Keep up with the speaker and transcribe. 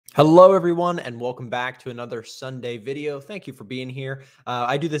Hello, everyone, and welcome back to another Sunday video. Thank you for being here.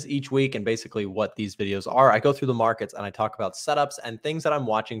 I do this each week, and basically what these videos are, I go through the markets and I talk about setups and things that I'm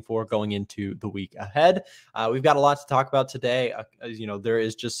watching for going into the week ahead. We've got a lot to talk about today. As you know, there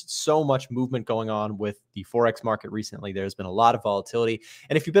is just so much movement going on with the Forex market recently. There's been a lot of volatility,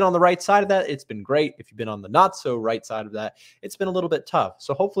 and if you've been on the right side of that, it's been great. If you've been on the not so right side of that, it's been a little bit tough.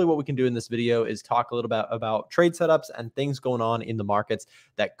 So hopefully what we can do in this video is talk a little bit about trade setups and things going on in the markets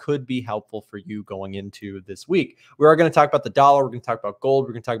that could be helpful for you going into this week. We are going to talk about the dollar. We're going to talk about gold.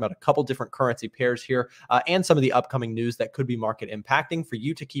 We're going to talk about a couple different currency pairs here and some of the upcoming news that could be market impacting for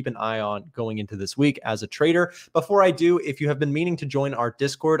you to keep an eye on going into this week as a trader. Before I do, if you have been meaning to join our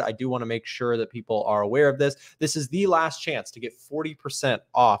Discord, I do want to make sure that people are aware of this. This is the last chance to get 40%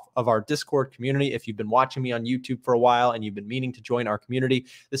 off of our Discord community. If you've been watching me on YouTube for a while and you've been meaning to join our community,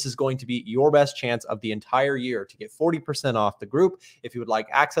 this is going to be your best chance of the entire year to get 40% off the group. If you would like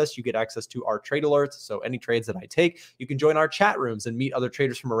access, you get access to our trade alerts. So any trades that I take, you can join our chat rooms and meet other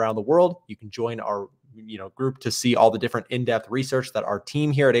traders from around the world. You can join our group to see all the different in-depth research that our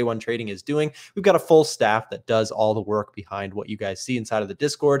team here at A1 Trading is doing. We've got a full staff that does all the work behind what you guys see inside of the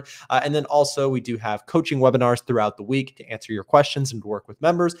Discord. And then also we do have coaching webinars throughout the week to answer your questions and to work with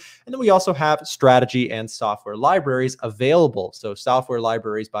members. And then we also have strategy and software libraries available. So software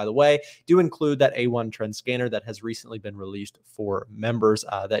libraries, by the way, do include that A1 trend scanner that has recently been released for members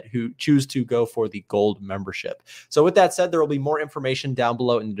who choose to go for the gold membership. So with that said, there will be more information down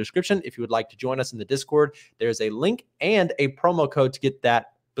below in the description. If you would like to join us in the Discord, there's a link and a promo code to get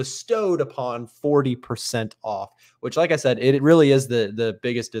that bestowed upon 40% off, which, like I said, it really is the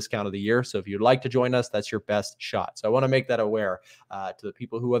biggest discount of the year. So if you'd like to join us, that's your best shot. So I want to make that aware to the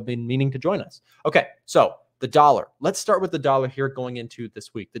people who have been meaning to join us. Okay, so the dollar. Let's start with the dollar here going into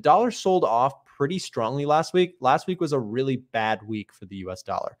this week. The dollar sold off pretty strongly last week. Last week was a really bad week for the US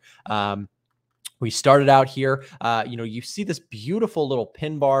dollar. We started out here, you see this beautiful little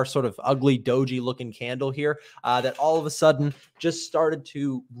pin bar, sort of ugly doji looking candle here that all of a sudden just started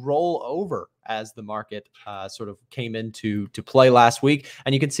to roll over as the market sort of came into play last week.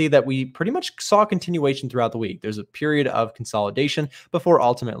 And you can see that we pretty much saw a continuation throughout the week. There's a period of consolidation before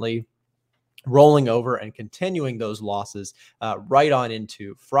ultimately rolling over and continuing those losses right on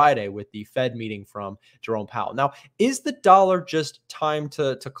into Friday with the Fed meeting from Jerome Powell. Now, is the dollar just time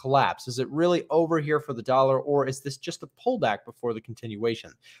to collapse? Is it really over here for the dollar, or is this just a pullback before the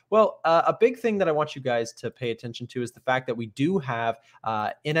continuation? Well, a big thing that I want you guys to pay attention to is the fact that we do have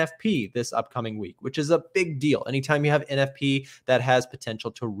NFP this upcoming week, which is a big deal. Anytime you have NFP, that has potential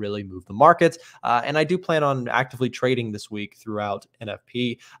to really move the markets. And I do plan on actively trading this week throughout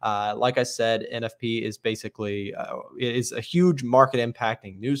NFP. Like I said, NFP is basically is a huge market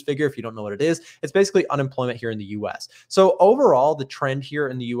impacting news figure. If you don't know what it is, it's basically unemployment here in the US. So overall, the trend here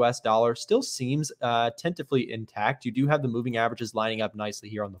in the US dollar still seems tentatively intact. You do have the moving averages lining up nicely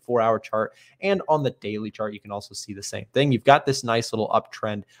here on the 4-hour chart, and on the daily chart, you can also see the same thing. You've got this nice little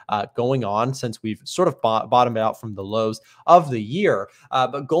uptrend going on since we've sort of bottomed out from the lows of the year.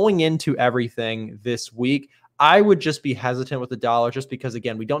 But going into everything this week, I would just be hesitant with the dollar just because,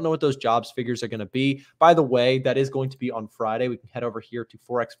 again, we don't know what those jobs figures are going to be. By the way, that is going to be on Friday. We can head over here to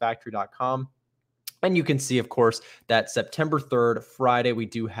forexfactory.com. And you can see, of course, that September 3rd, Friday, we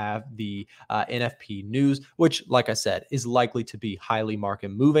do have the NFP news, which, like I said, is likely to be highly market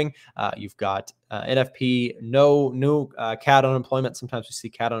moving. You've got NFP, no CAD unemployment. Sometimes we see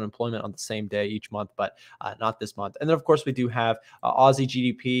CAD unemployment on the same day each month, but not this month. And then, of course, we do have Aussie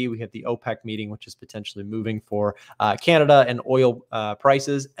GDP. We have the OPEC meeting, which is potentially moving for Canada and oil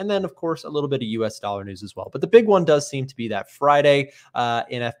prices. And then, of course, a little bit of US dollar news as well. But the big one does seem to be that Friday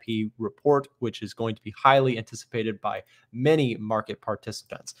NFP report, which is going to be highly anticipated by many market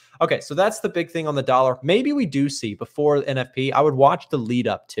participants. Okay, so that's the big thing on the dollar. Maybe we do see before NFP, I would watch the lead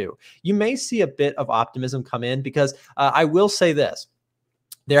up too. You may see a bit of optimism come in because I will say this.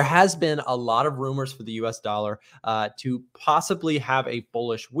 There has been a lot of rumors for the US dollar to possibly have a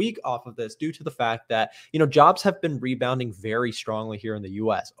bullish week off of this due to the fact that, jobs have been rebounding very strongly here in the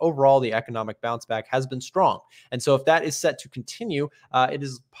US. Overall, the economic bounce back has been strong. And so if that is set to continue, it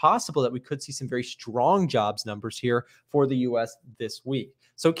is possible that we could see some very strong jobs numbers here for the US this week.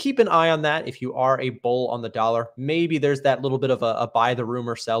 So keep an eye on that. If you are a bull on the dollar, maybe there's that little bit of a buy the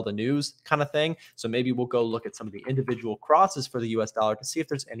rumor, sell the news kind of thing. So maybe we'll go look at some of the individual crosses for the US dollar to see if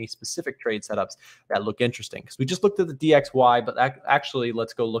there's any specific trade setups that look interesting. Because we just looked at the DXY, but actually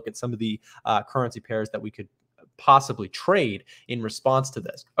let's go look at some of the currency pairs that we could possibly trade in response to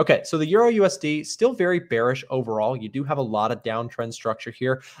this. Okay, so the Euro USD still very bearish overall. You do have a lot of downtrend structure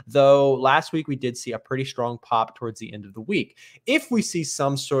here, though last week we did see a pretty strong pop towards the end of the week. If we see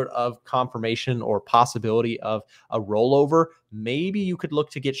some sort of confirmation or possibility of a rollover, maybe you could look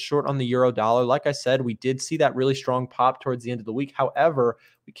to get short on the euro dollar. Like I said, we did see that really strong pop towards the end of the week. However,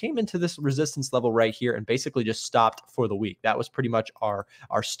 we came into this resistance level right here and basically just stopped for the week. That was pretty much our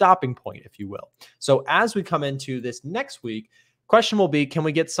stopping point, if you will. So as we come into this next week, question will be, can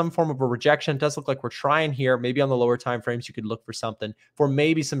we get some form of a rejection? It does look like we're trying here. Maybe on the lower time frames, you could look for something for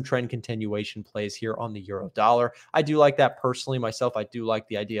maybe some trend continuation plays here on the euro dollar. I do like that personally myself. I do like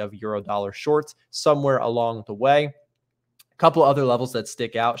the idea of euro dollar shorts somewhere along the way. Couple other levels that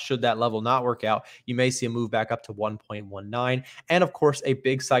stick out. Should that level not work out, you may see a move back up to 1.19, and of course a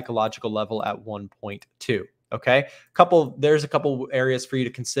big psychological level at 1.2. Okay, there's a couple areas for you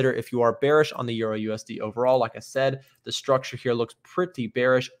to consider if you are bearish on the Euro USD overall. Like I said, the structure here looks pretty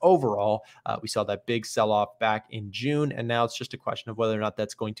bearish overall. We saw that big sell-off back in June, and now it's just a question of whether or not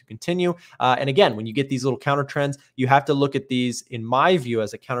that's going to continue. And again, when you get these little counter trends, you have to look at these, in my view,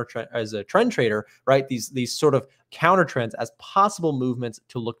 as a counter trend, as a trend trader, right? These sort of counter trends as possible movements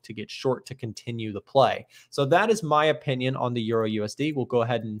to look to get short to continue the play. So that is my opinion on the Euro USD. We'll go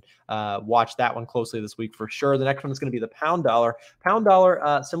ahead and watch that one closely this week for sure. The next one is going to be the pound dollar. Pound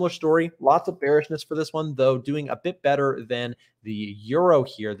dollar, similar story. Lots of bearishness for this one, though doing a bit better than the euro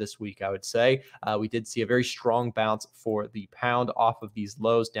here this week, I would say. We did see a very strong bounce for the pound off of these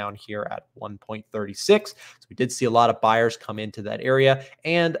lows down here at 1.36. So we did see a lot of buyers come into that area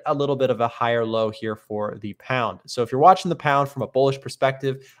and a little bit of a higher low here for the pound. So if you're watching the pound from a bullish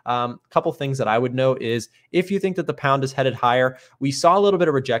perspective, a couple things that I would note is if you think that the pound is headed higher, we saw a little bit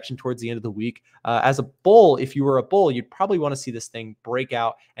of rejection towards the end of the week. As a bull, if you were a bull, you'd probably want to see this thing break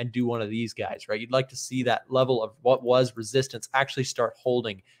out and do one of these guys, right? You'd like to see that level of what was resistance actually start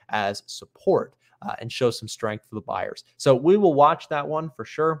holding as support and show some strength for the buyers. So we will watch that one for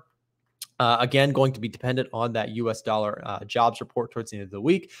sure. Again, going to be dependent on that US dollar jobs report towards the end of the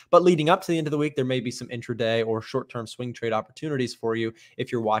week. But leading up to the end of the week, there may be some intraday or short-term swing trade opportunities for you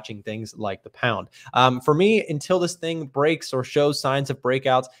if you're watching things like the pound. For me, until this thing breaks or shows signs of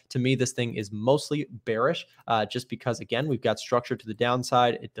breakouts, to me, this thing is mostly bearish just because, again, we've got structure to the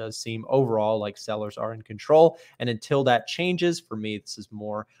downside. It does seem overall like sellers are in control. And until that changes, for me, this is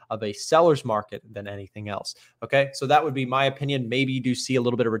more of a seller's market than anything else. Okay, so that would be my opinion. Maybe you do see a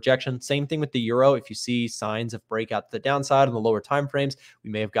little bit of rejection. Same thing with the euro. If you see signs of breakout to the downside on the lower time frames, we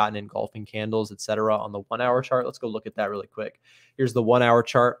may have gotten engulfing candles, etc. on the 1 hour chart. Let's go look at that really quick. Here's the 1 hour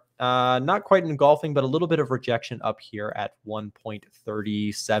chart. Not quite engulfing, but a little bit of rejection up here at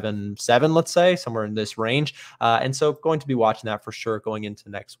 1.377, let's say, somewhere in this range. And so going to be watching that for sure going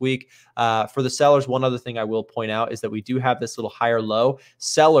into next week. For the sellers, one other thing I will point out is that we do have this little higher low.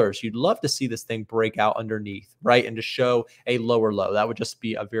 Sellers, you'd love to see this thing break out underneath, right? And to show a lower low. That would just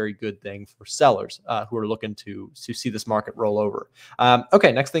be a very good thing for sellers who are looking to see this market roll over.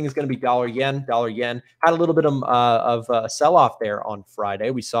 Okay, next thing is going to be dollar yen. Dollar yen had a little bit of sell-off there on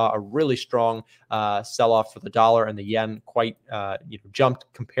Friday. We saw a really strong sell-off for the dollar, and the yen quite jumped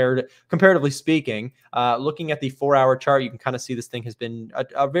comparatively speaking. Looking at the 4 hour chart, you can kind of see this thing has been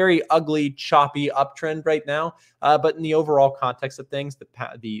a very ugly, choppy uptrend right now. But in the overall context of things,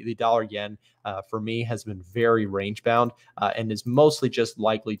 the dollar yen for me has been very range bound and is mostly just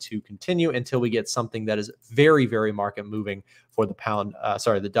likely to continue until we get something that is very, very market moving for the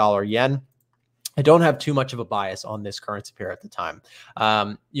the dollar yen. I don't have too much of a bias on this currency pair at the time.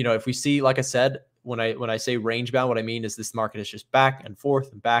 If we see, like I said, when I say range bound, what I mean is this market is just back and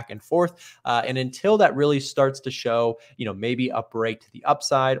forth and back and forth. And until that really starts to show, maybe a break to the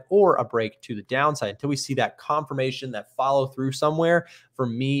upside or a break to the downside, until we see that confirmation, that follow through somewhere, for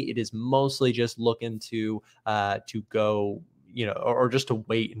me, it is mostly just looking to go, or just to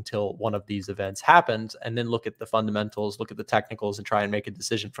wait until one of these events happens and then look at the fundamentals, look at the technicals, and try and make a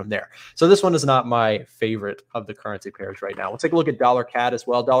decision from there. So this one is not my favorite of the currency pairs right now. Let's take a look at dollar CAD as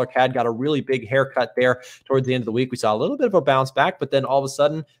well. Dollar CAD got a really big haircut there towards the end of the week. We saw a little bit of a bounce back, but then all of a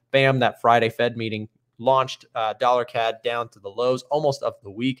sudden, bam, that Friday Fed meeting launched dollar CAD down to the lows almost of the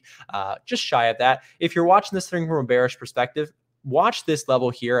week, just shy of that. If you're watching this thing from a bearish perspective, watch this level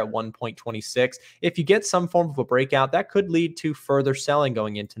here at 1.26. If you get some form of a breakout, that could lead to further selling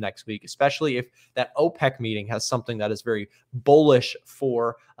going into next week, especially if that OPEC meeting has something that is very bullish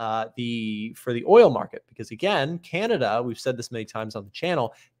for the oil market. Because again, Canada, we've said this many times on the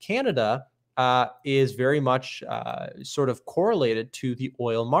channel, Canada is very much sort of correlated to the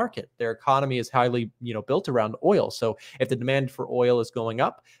oil market. Their economy is highly, built around oil. So if the demand for oil is going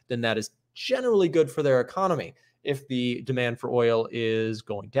up, then that is generally good for their economy. if the demand for oil is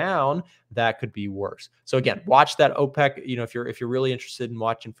going down, that could be worse. So again, watch that OPEC. You know, if you're really interested in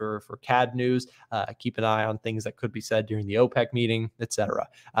watching for CAD news, keep an eye on things that could be said during the OPEC meeting, etc.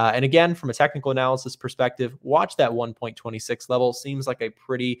 And again, from a technical analysis perspective, watch that 1.26 level. Seems like a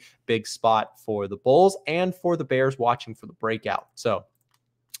pretty big spot for the bulls and for the bears watching for the breakout. So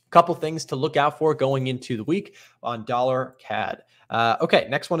couple things to look out for going into the week on dollar CAD. Okay,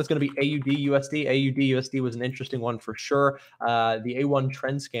 next one is going to be AUD USD. AUD USD was an interesting one for sure. The A1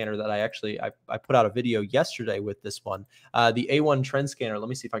 trend scanner that I put out a video yesterday with this one. The A1 trend scanner, let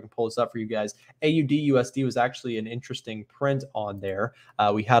me see if I can pull this up for you guys. AUD USD was actually an interesting print on there.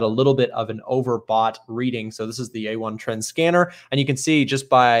 We had a little bit of an overbought reading. So this is the A1 trend scanner. And you can see just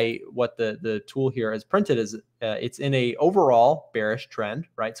by what the tool here has printed is it's in a overall bearish trend,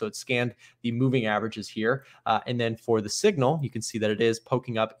 right? So it scanned the moving averages here. And then for the signal, you can see that it is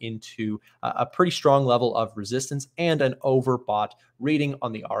poking up into a pretty strong level of resistance and an overbought reading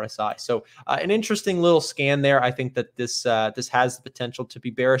on the RSI. So an interesting little scan there. I think that this has the potential to be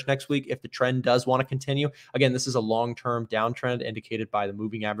bearish next week if the trend does want to continue. Again, this is a long-term downtrend indicated by the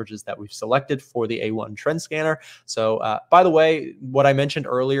moving averages that we've selected for the A1 trend scanner. So by the way, what I mentioned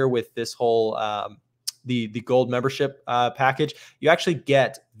earlier with this whole the gold membership package, you actually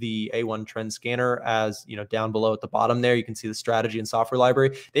get the A1 trend scanner as, you know, down below at the bottom there. You can see the strategy and software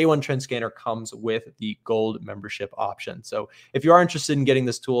library. The A1 trend scanner comes with the gold membership option. So if you are interested in getting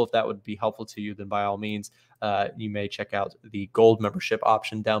this tool, if that would be helpful to you, then by all means, you may check out the gold membership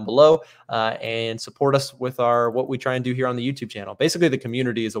option down below and support us with what we try and do here on the YouTube channel. Basically, the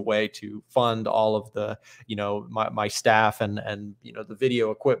community is a way to fund all of the, you know, my staff and you know, the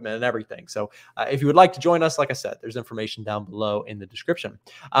video equipment and everything. So if you would like to join us, like I said, there's information down below in the description.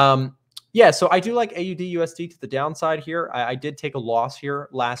 Yeah, so I do like AUD USD to the downside here. I did take a loss here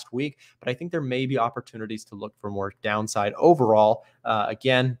last week, but I think there may be opportunities to look for more downside overall.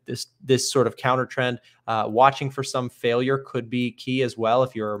 Again, this sort of counter trend, watching for some failure could be key as well.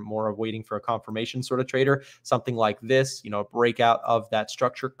 If you're more of waiting for a confirmation sort of trader, something like this, you know, a breakout of that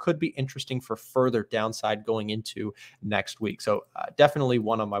structure could be interesting for further downside going into next week. So definitely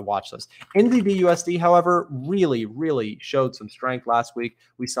one on my watch list. NZD USD, however, really showed some strength last week.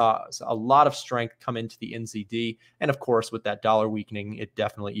 We saw a lot of strength come into the NZD, and of course, with that dollar weakening, it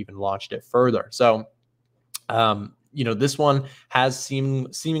definitely even launched it further. So you know, this one has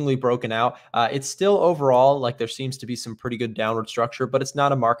seemingly broken out. It's still overall like there seems to be some pretty good downward structure, but it's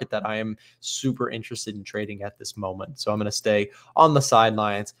not a market that I am super interested in trading at this moment. So I'm going to stay on the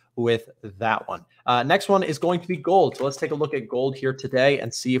sidelines with that one. Next one is going to be gold. So let's take a look at gold here today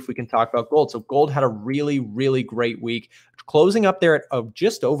and see if we can talk about gold. So gold had a really great week, closing up there at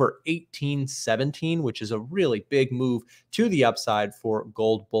just over 1817, which is a really big move to the upside for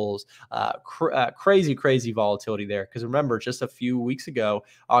gold bulls. Crazy volatility there. Because remember, just a few weeks ago,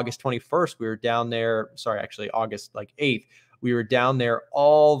 August 21st, we were down there. Sorry, actually August 8th. We were down there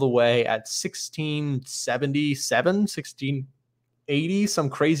all the way at 1677, 1680, some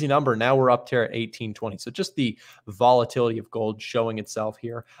crazy number. Now we're up there at 1820. So just the volatility of gold showing itself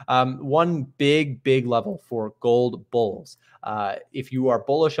here. One big level for gold bulls. If you are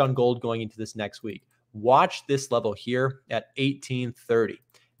bullish on gold going into this next week, watch this level here at 1830.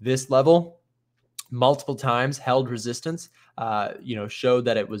 This level multiple times held resistance, you know, showed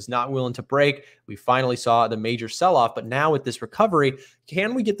that it was not willing to break. We finally saw the major sell-off, but now with this recovery,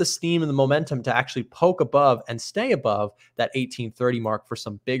 can we get the steam and the momentum to actually poke above and stay above that 1830 mark for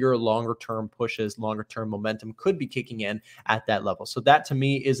some bigger, longer-term pushes? Longer-term momentum could be kicking in at that level. So that to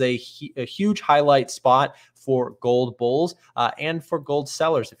me is a huge highlight spot for gold bulls and for gold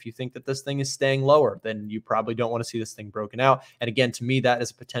sellers. If you think that this thing is staying lower, then you probably don't want to see this thing broken out. And again, to me, that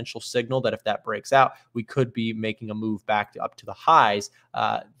is a potential signal that if that breaks out, we could be making a move back up to the highs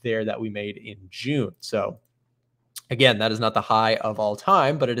there that we made in June. So again, that is not the high of all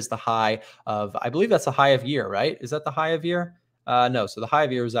time, but it is the high of, I believe that's the high of year, right? Is that the high of year? No. So the high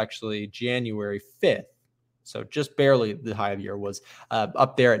of year was actually January 5th. So just barely the high of year was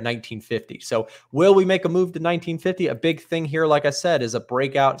up there at 1950. So will we make a move to 1950? A big thing here, like I said, is a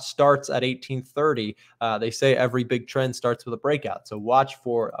breakout starts at 1830. They say every big trend starts with a breakout. So watch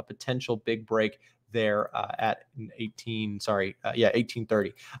for a potential big break there at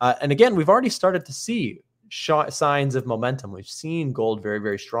 1830. And again, we've already started to see signs of momentum. We've seen gold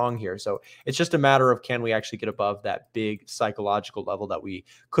very strong here. So it's just a matter of, can we actually get above that big psychological level that we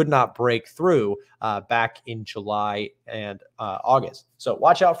could not break through back in July and August. So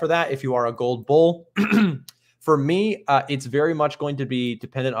watch out for that if you are a gold bull. For me, it's very much going to be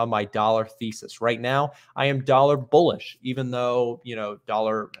dependent on my dollar thesis. Right now, I am dollar bullish, even though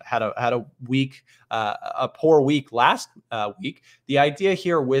dollar had a week, a poor week last week. The idea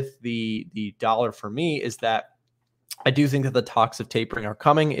here with the dollar for me is that I do think that the talks of tapering are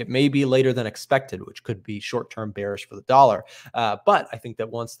coming. It may be later than expected, which could be short-term bearish for the dollar. But I think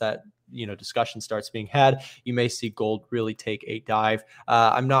that once that discussion starts being had, you may see gold really take a dive.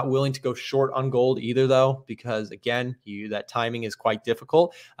 I'm not willing to go short on gold either, though, because again, that timing is quite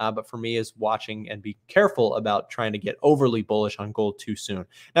difficult. But for me, is watching and be careful about trying to get overly bullish on gold too soon.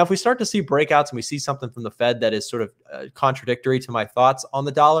 Now, if we start to see breakouts and we see something from the Fed that is sort of contradictory to my thoughts on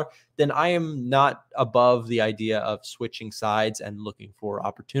the dollar, then I am not above the idea of switching sides and looking for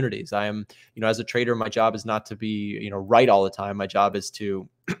opportunities. I am, as a trader, my job is not to be, right all the time. My job is to,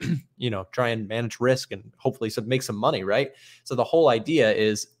 try and manage risk and hopefully make some money, right? So the whole idea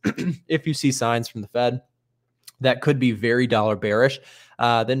is if you see signs from the Fed that could be very dollar bearish,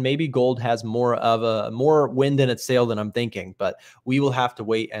 then maybe gold has more wind in its sail than I'm thinking, but we will have to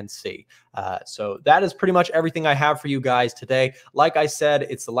wait and see. So that is pretty much everything I have for you guys today. Like I said,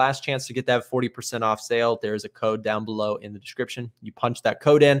 it's the last chance to get that 40% off sale. There's a code down below in the description. You punch that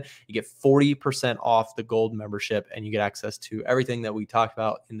code in, you get 40% off the gold membership, and you get access to everything that we talked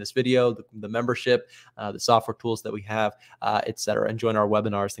about in this video, the membership, the software tools that we have, etc., and join our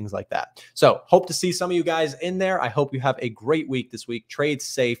webinars, things like that. So hope to see some of you guys in there. I hope you have a great week this week. Trade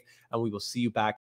safe, and we will see you back